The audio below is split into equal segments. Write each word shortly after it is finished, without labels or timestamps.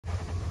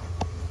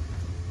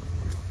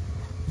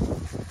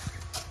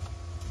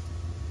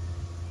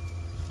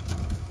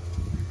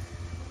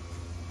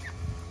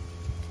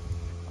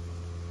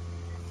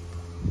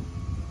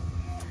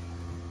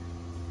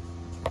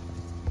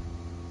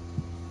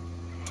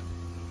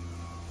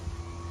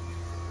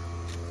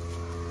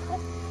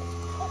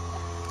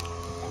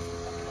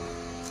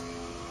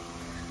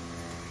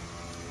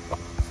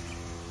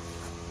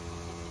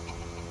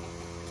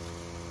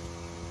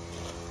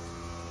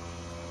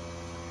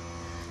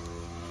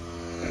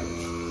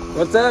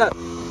What's up?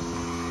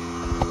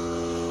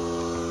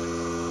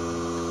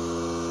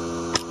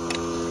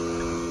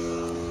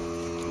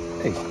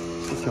 Hey,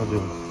 what y'all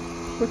doing?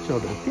 What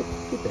y'all doing?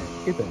 Get that,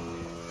 get that.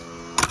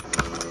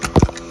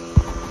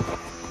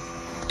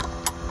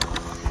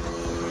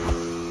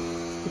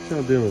 What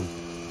y'all doing?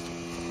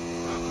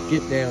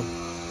 Get down.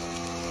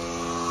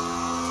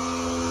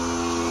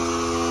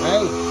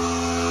 Hey.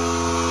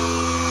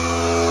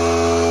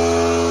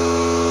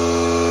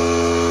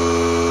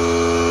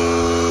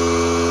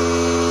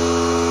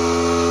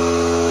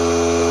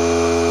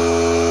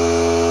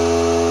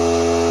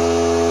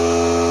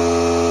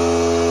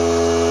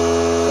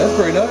 That's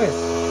pretty nice.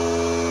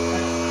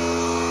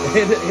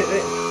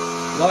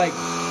 Like,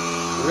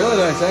 really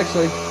nice,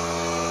 actually.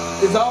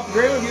 It's off the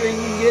ground here and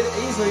you can get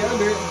easily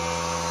under it.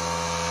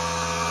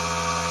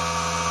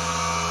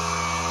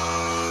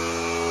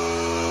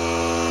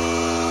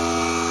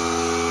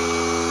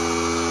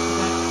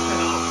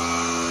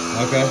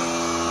 Okay.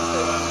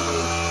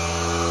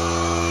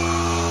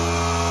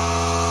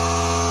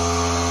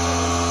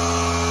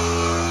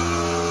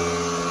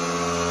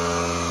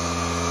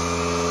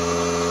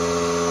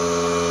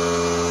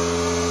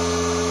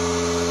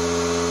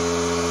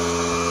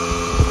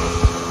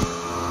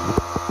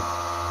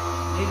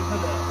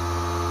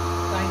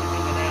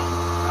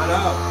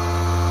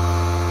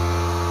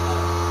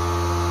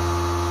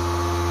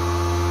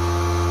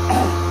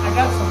 I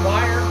got some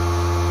wire,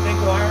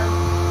 big wire.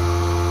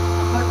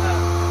 I put a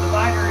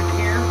divider in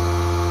here.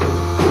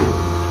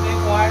 The big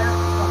wire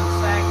is going to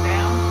sag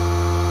down.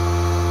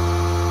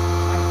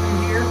 Like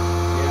through here.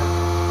 Yeah.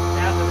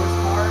 Down to this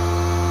part.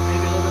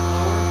 Maybe a little bit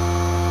lower.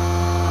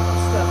 I'm going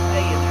to stuff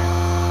hay in there.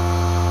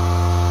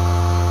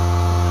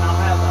 And I'll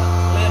have a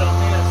lid on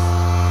this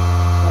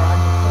where I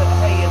can put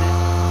hay in it.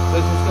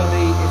 This is going to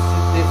be,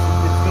 it's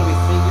going to be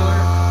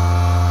singular.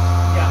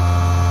 Yeah.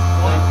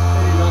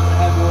 You're not going to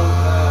have one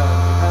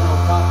kind of on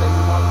top that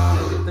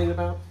you're thinking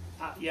about?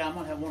 Yeah, I'm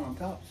going to have one on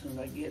top as soon as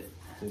I get it.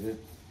 Is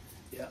it?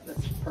 Yeah,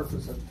 that's the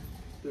purpose of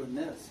doing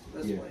this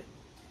way.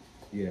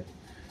 Yeah.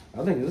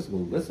 I think this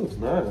looks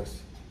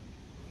nice.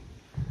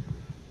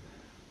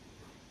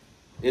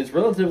 It's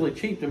relatively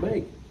cheap to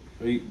make.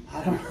 I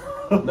don't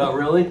know. Not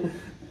really?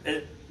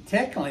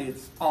 Technically,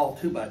 it's all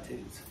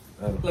 2x2s.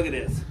 Oh. Look at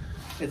this.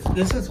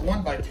 This is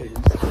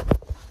 1x2s.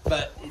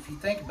 But if you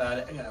think about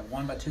it, I got a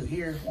 1x2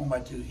 here,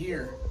 1x2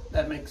 here.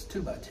 That makes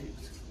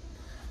 2x2s.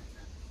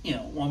 You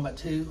know,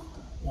 1x2,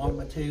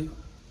 1x2,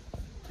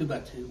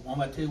 2x2,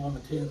 1x2,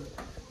 1x2.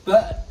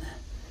 But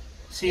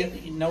see,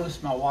 you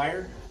notice my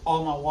wire?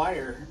 All my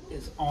wire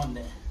is on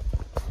there.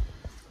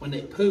 When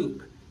they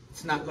poop,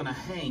 it's not going to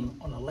hang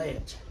on the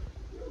ledge.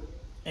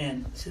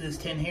 And see this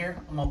tin here?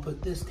 I'm going to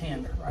put this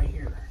tin right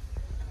here.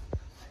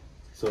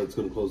 So it's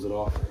going to close it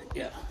off?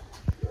 Yeah.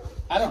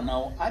 I don't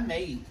know. I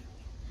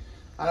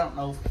don't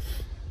know.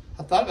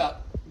 I thought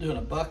about doing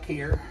a buck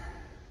here.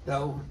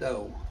 Doe.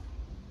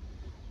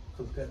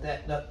 Because we've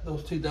got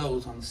those two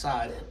does on the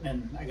side.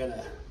 And I got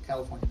a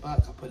California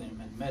buck. I'll put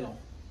him in the middle.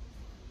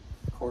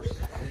 Of course.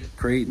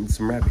 Creating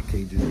some rabbit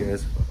cages,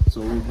 guys.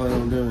 So what we plan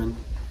on doing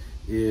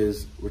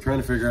is we're trying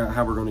to figure out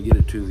how we're going to get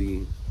it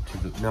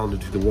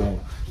mounted to the wall.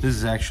 This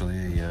is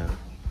actually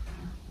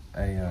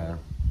a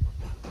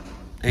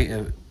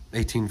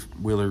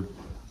 18-wheeler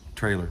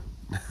trailer.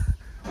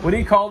 What do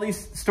you call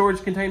these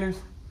storage containers?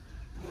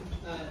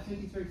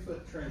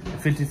 53-foot trailer.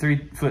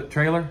 53-foot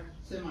trailer?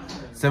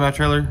 Semi-trailer.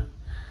 Semi-trailer?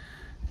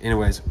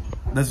 Anyways,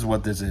 this is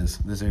what this is.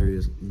 This area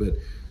is. But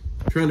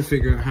I'm trying to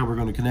figure out how we're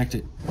going to connect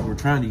it. And we're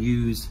trying to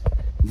use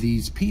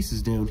these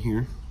pieces down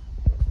here.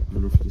 I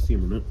don't know if you can see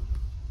them or not.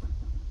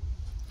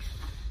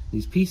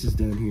 These pieces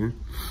down here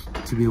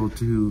to be able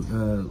to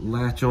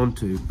latch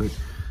onto. But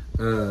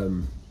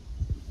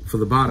for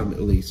the bottom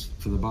at least.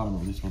 We'll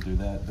do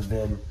that. But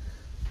then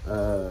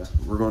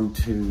we're going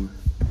to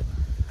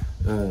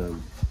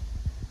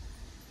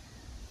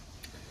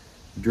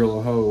drill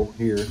a hole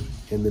here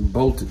and then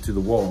bolt it to the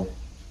wall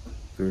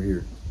through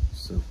here,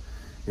 so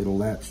it'll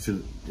latch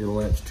to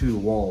the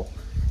wall.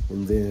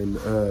 And then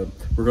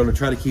we're going to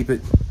try to keep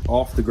it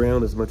off the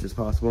ground as much as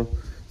possible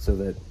so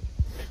that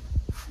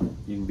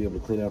you can be able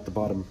to clean out the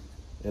bottom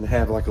and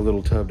have like a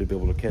little tub to be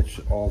able to catch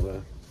all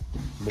the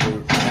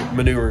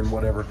manure and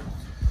whatever.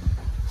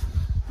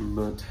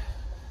 But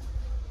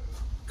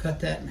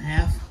Cut that in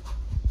half.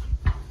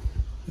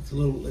 It's a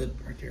little lid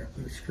right there.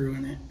 Put a screw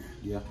in it.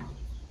 yeah,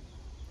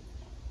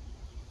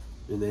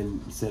 and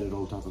then set it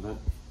on top of that.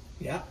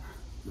 Yeah.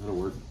 That'll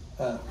work.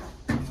 I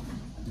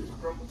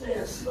just broke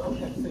this, so I'm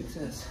gonna fix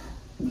this.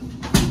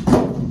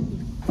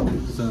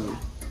 So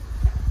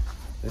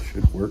that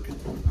should work.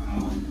 Let's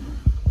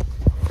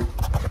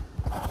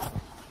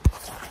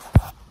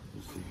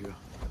see here.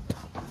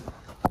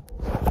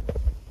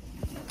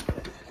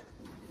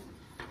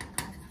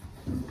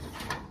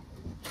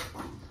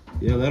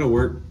 Yeah, that'll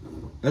work.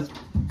 That's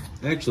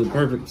actually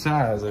perfect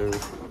size there.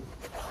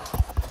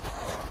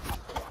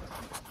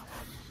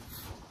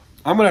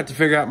 I'm gonna have to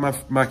figure out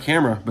my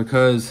camera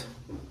because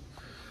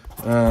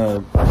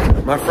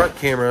my front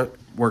camera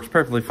works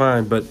perfectly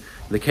fine, but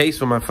the case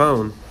on my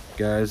phone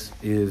guys,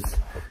 is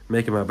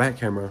making my back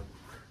camera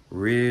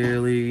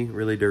really,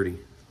 really dirty.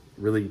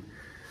 Really.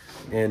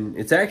 And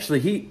it's actually,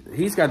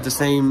 he's got the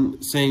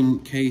same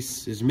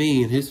case as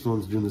me, and his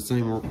phone's doing the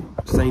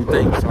same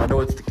thing. So I know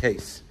it's the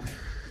case.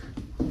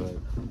 But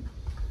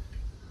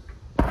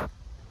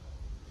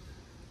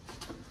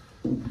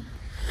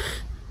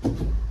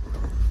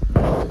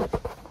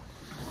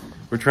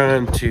we're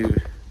trying to,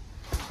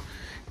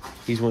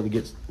 he's wanting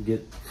to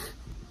get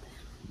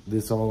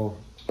this all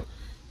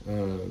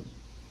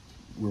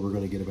where we're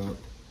going to get about,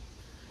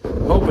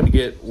 hoping to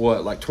get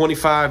what, like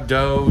 25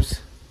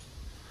 does.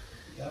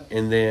 Yep.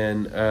 And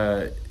then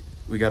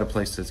we got a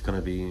place that's going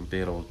to be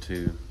able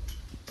to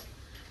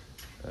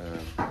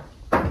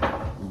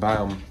buy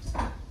them,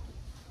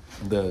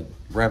 the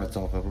rabbits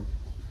off of them.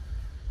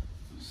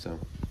 So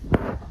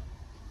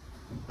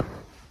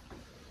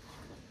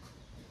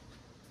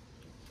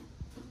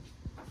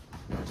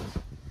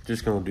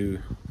just going to do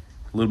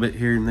a little bit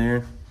here and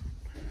there.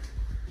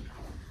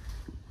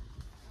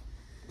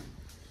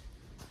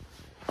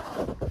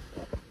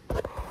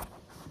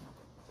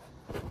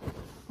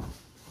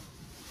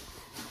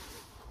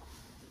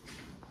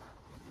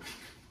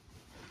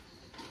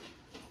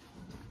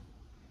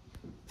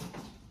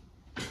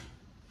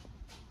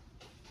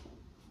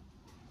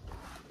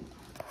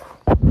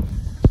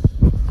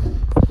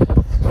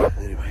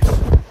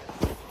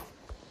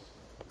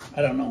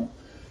 I don't know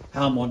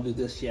how I'm going to do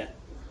this yet.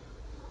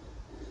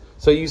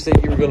 So you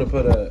said you were going to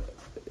put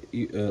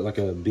like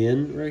a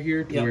bin right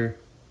here to where?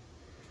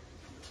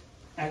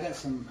 I got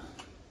some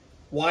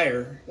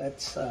wire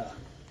that's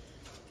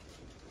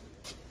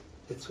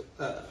it's 2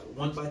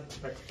 by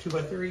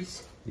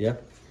 3s. Yeah.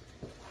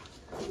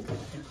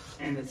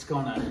 And it's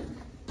gonna,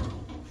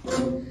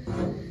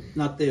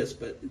 not this,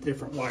 but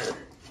different wire.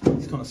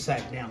 It's gonna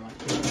sag down like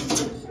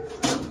this.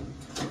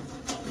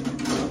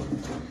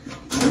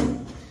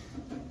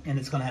 And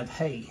it's gonna have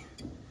hay,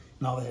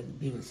 and all they had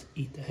to do is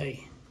eat the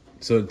hay.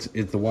 So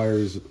it's the wire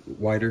is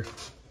wider.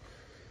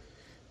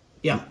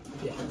 Yeah.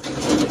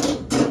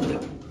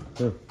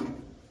 Huh.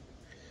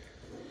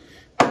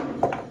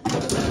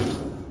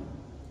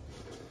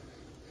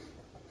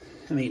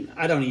 I mean,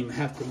 I don't even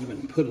have to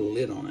even put a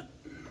lid on it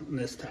on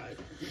this side.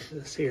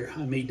 This here,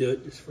 I may do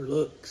it just for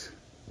looks.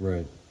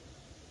 Right.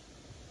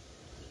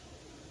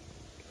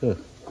 Huh.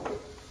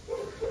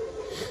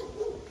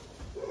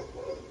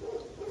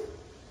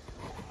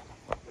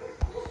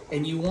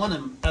 And you want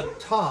them up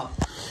top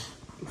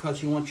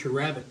because you want your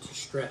rabbit to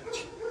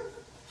stretch.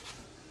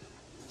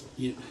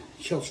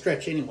 She'll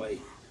stretch anyway,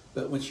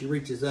 but when she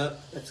reaches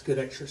up, that's good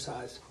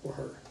exercise for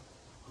her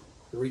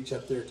to reach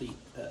up there to eat.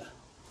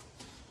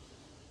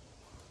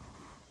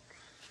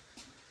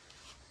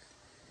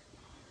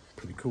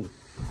 Pretty cool.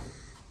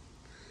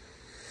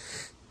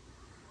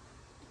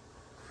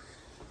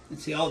 And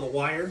see all the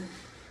wire?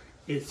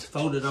 It's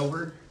folded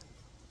over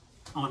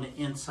on the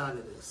inside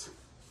of this,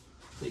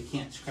 so you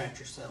can't scratch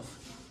yourself.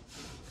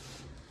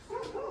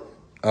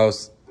 Oh,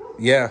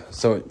 yeah.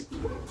 So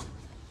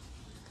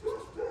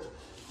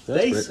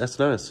that's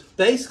nice.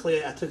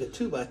 Basically, I took a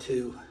 2 by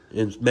 2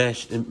 and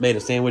mashed and made a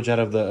sandwich out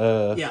of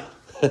the. Yeah.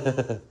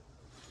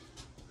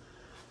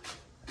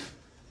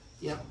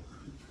 Yep.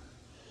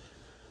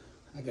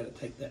 I got to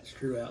take that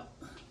screw out.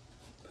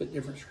 Put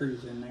different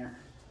screws in there.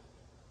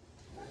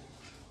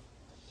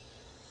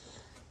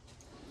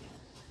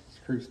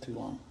 Screw's too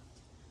long.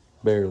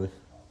 Barely.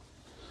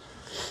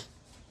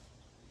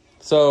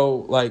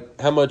 So, like,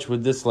 how much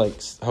would this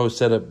whole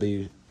setup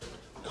be,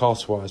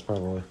 cost-wise,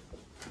 probably?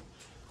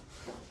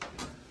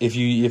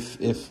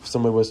 If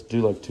somebody was to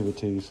do like 2 by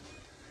 2s.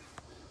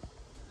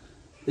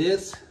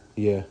 This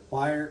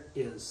wire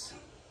is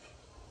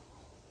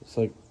it's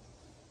like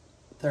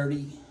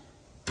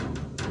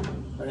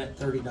right at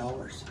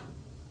 $30.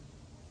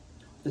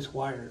 This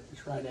wire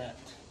is right at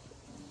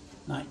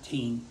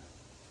 19.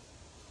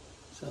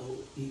 So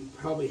you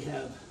probably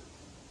have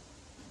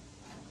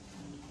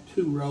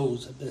 2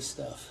 rows of this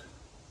stuff.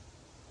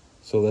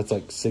 So that's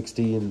like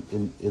 60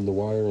 in the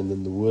wire, and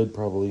then the wood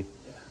probably.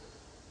 Yeah.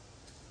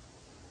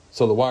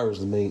 So the wire is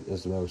the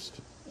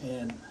most.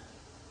 And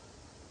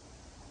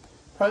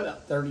probably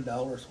about $30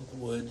 with the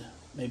wood,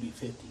 maybe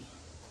 50.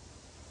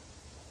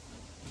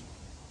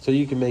 So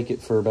you can make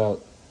it for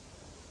about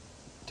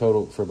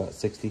total for about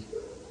 60.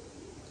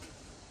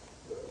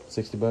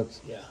 $60.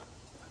 Yeah,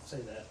 I'd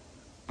say that.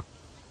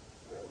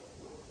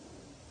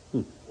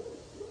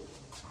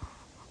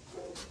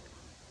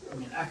 I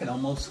mean, I could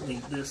almost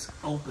leave this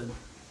open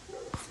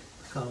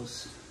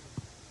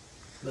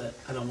but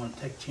I don't want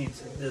to take a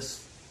chance of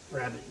this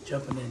rabbit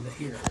jumping into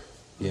here.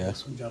 Yeah.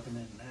 This one jumping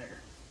in there.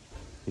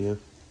 Yeah.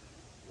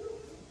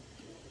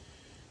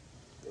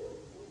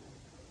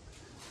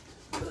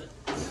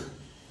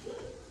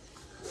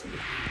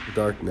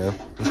 Dark now.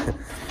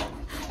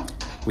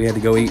 We had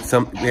to go eat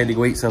something,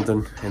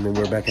 and then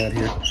we're back out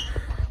here.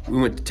 We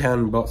went to town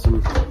and bought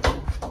some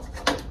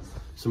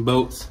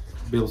bolts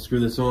to be able to screw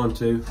this on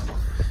too.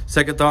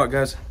 Second thought,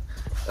 guys.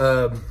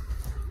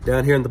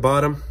 Down here in the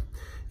bottom,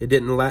 it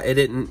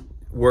didn't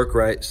work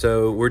right.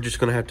 So we're just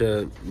gonna have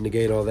to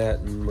negate all that,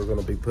 and we're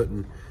gonna be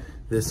putting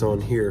this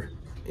on here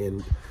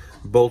and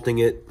bolting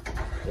it,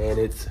 and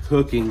it's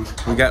hooking.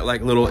 We got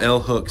like little L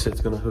hooks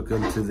that's gonna hook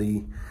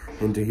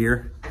into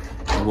here,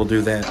 and we'll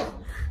do that.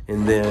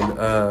 And then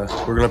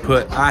we're gonna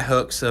put eye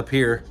hooks up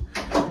here,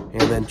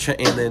 and then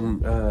chain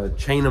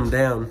them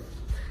down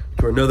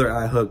to another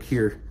eye hook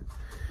here,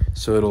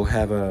 so it'll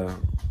have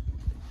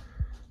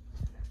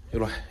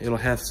it'll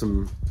have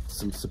some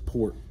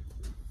support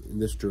in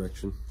this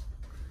direction.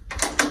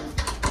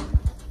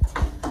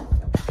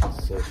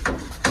 So.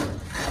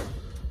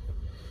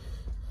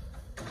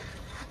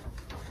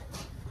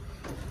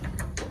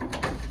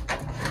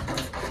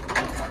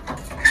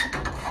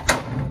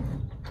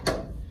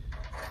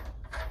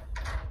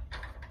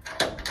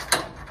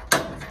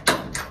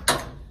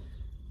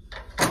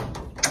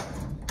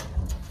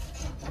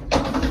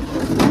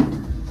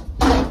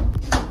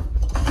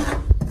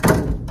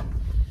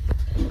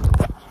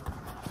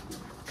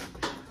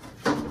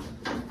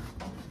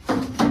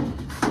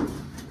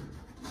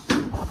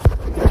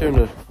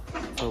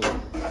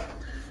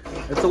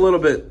 It's a little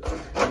bit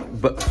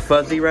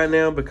fuzzy right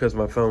now because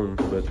my phone,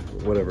 but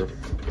whatever.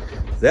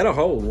 That'll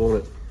hold,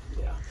 won't it?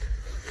 Yeah.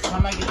 I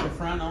might get the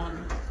front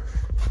on.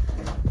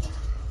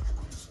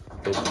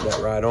 It's that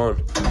right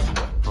on.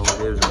 All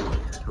it is,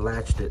 we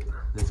latched it.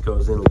 This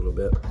goes in a little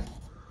bit.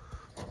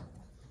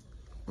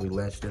 We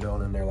latched it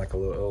on in there like a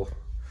little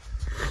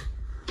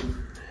L.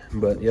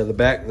 But yeah,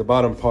 the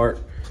bottom part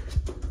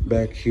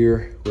back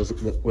here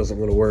wasn't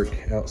going to work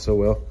out so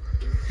well.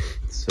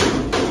 So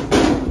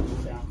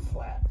down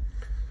flat,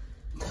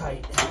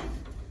 tight.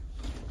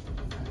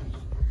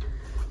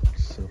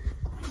 So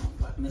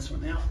Flatten this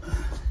one out.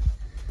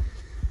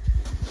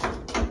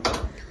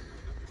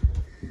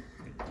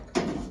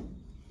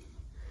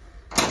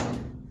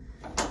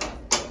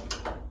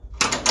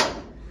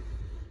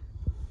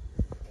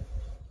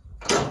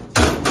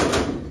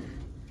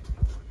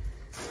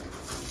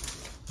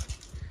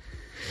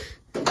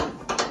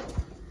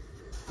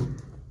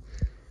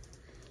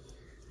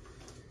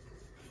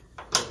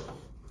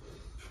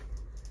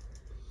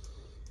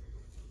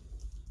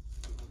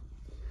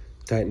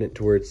 tighten it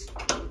to where it's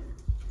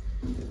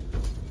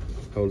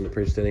holding it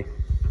pretty steady.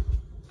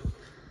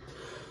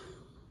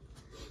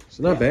 It's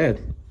not bad.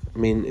 I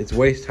mean, it's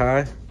waist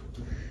high.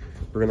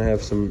 We're gonna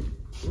have some.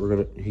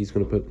 He's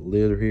gonna put the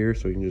lid here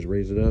so we can just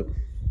raise it up.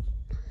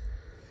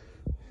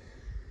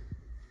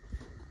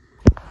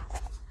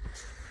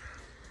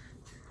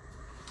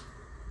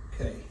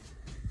 Okay.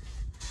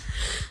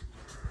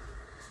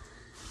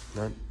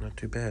 Not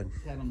too bad.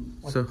 Had them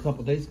like a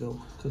couple days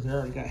ago because they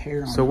already got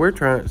hair on. So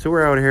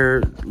we're out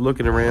here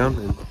looking around,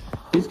 and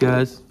these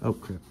guys. Oh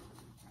crap!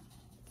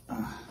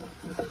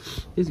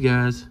 These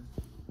guys.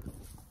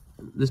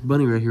 This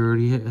bunny right here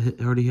already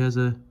has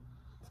a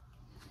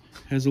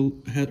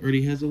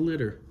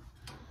litter.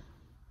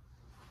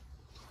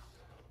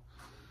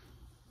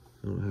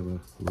 I don't have a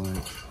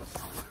light,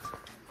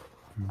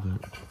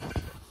 but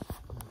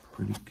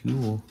pretty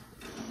cool.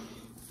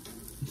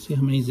 Let's see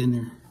how many's in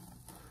there.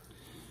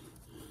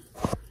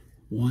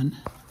 1,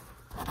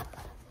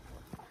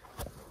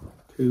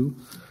 2,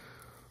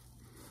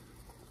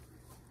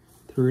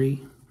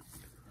 3.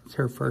 It's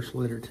her first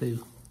litter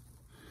too.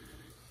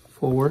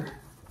 4,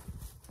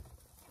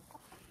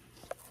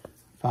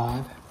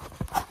 5.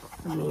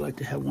 I'd really like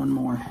to have one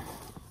more.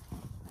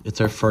 It's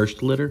our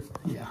first litter?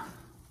 Yeah.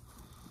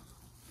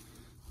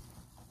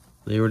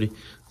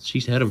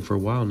 She's had them for a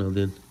while now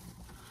then.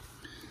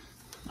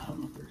 I don't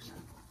know if there's...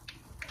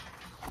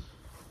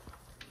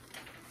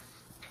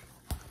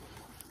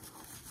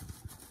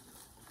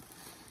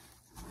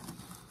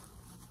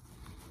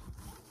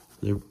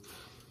 They're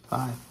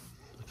 5.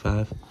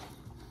 5.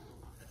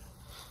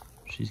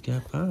 She's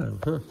got 5,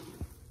 huh?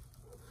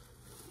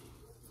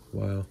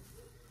 Wow.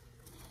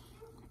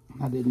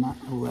 I did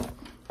not know that.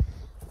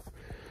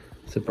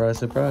 Surprise,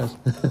 surprise.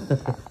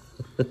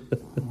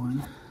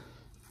 1,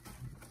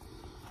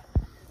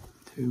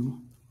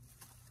 2,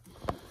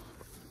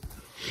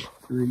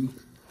 3,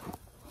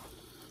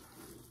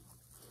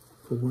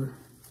 4,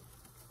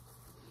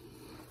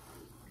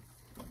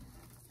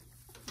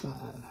 5.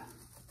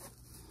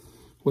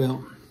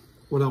 Well,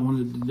 what I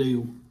wanted to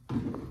do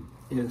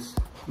is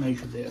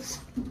measure this.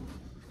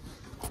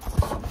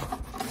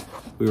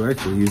 We were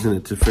actually using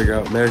it to figure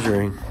out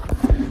measuring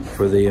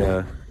for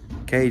the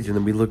cage, and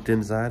then we looked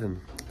inside and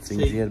seen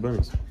she had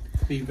bunnies.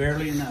 Be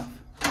barely enough.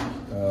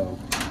 Oh,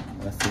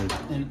 that's it.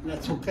 And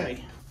that's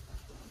okay.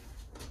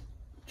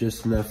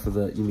 Just enough for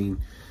the, you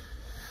mean,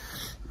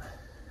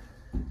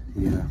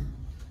 yeah.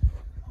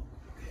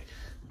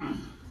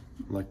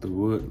 Like the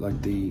wood,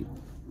 like the,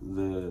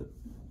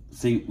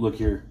 see, look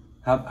here.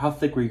 How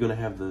thick were you gonna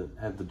have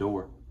the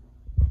door?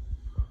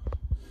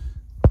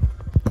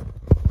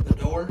 The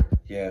door?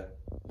 Yeah.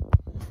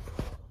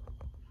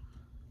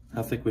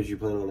 How thick was you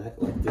planning on,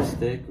 like this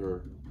thick,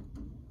 or?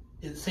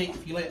 See,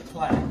 if you lay it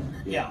flat,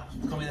 yeah,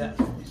 it's gonna be that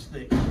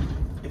thick.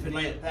 If you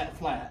lay it that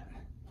flat,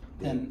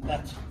 then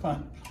that's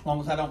fine. As long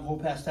as I don't go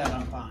past that,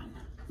 I'm fine.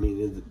 I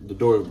mean, the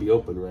door would be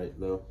open, right,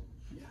 though?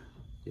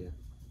 Yeah.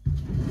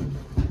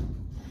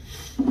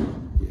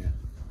 Yeah.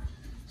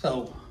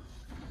 So,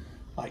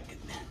 like,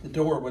 the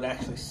door would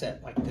actually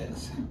set like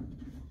this.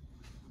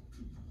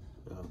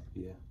 Oh,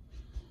 yeah.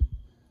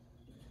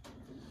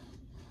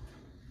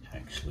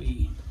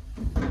 Actually,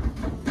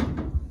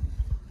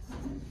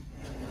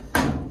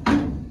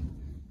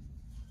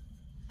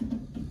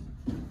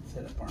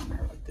 set up on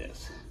her like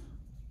this.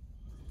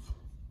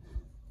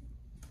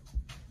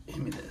 Give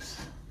me this.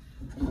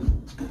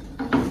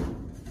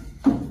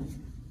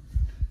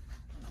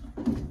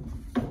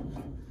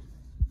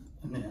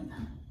 And then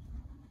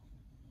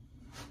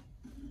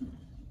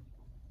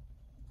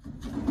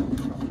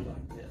probably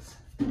like this.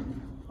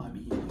 Might be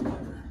even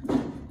better.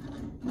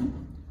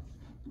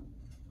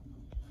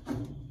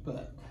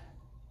 But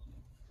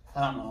I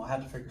don't know. I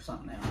have to figure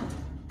something out.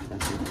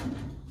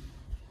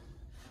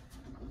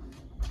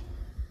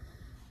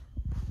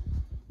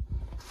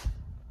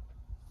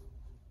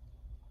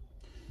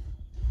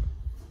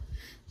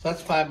 So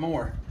that's 5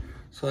 more.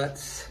 So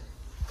that's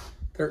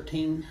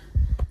 13,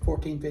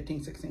 14,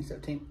 15, 16,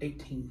 17,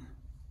 18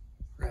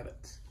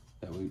 rabbits.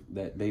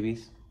 That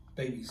babies?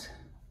 Babies.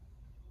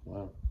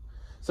 Wow.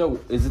 So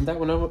isn't that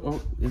one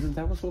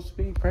supposed to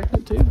be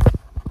pregnant too?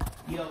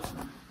 Yep.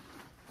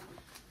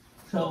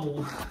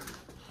 So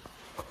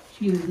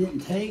she either didn't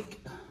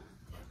take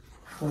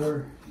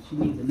or she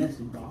needs a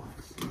nesting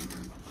box.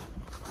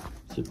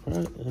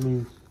 Surprised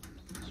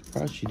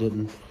she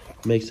didn't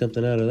make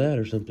something out of that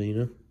or something, you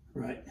know?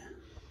 Right.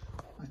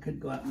 I could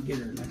go out and get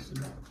her a nesting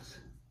box.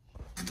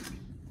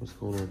 What's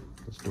going on?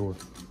 This door.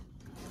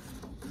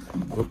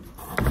 Oh.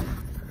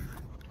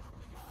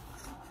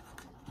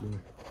 Yeah.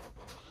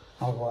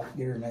 I'll go out and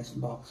get her a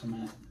nesting box in a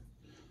minute.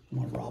 I'm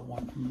gonna rob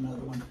one from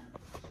another one.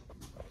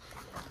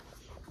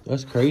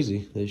 That's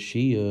crazy that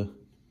she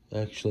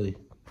actually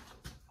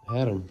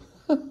had them.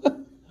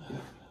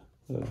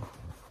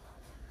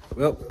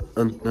 Well,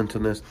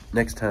 until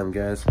next time,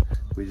 guys.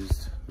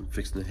 I'm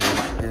fixing to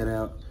head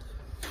out.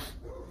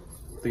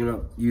 Thinking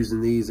about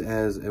using these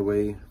as a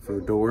way for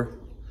a door.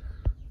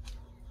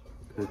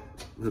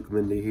 Hook them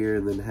into here,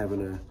 and then having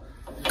the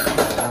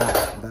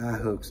eye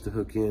hooks to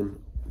hook in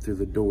through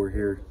the door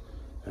here.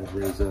 I'd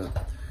raise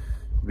up,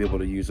 be able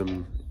to use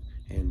them,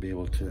 and be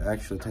able to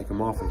actually take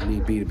them off if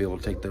need be to be able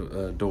to take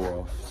the door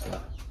off. So,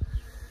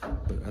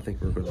 but I think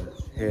we're gonna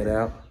head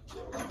out.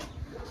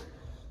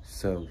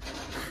 So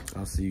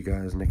I'll see you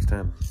guys next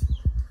time.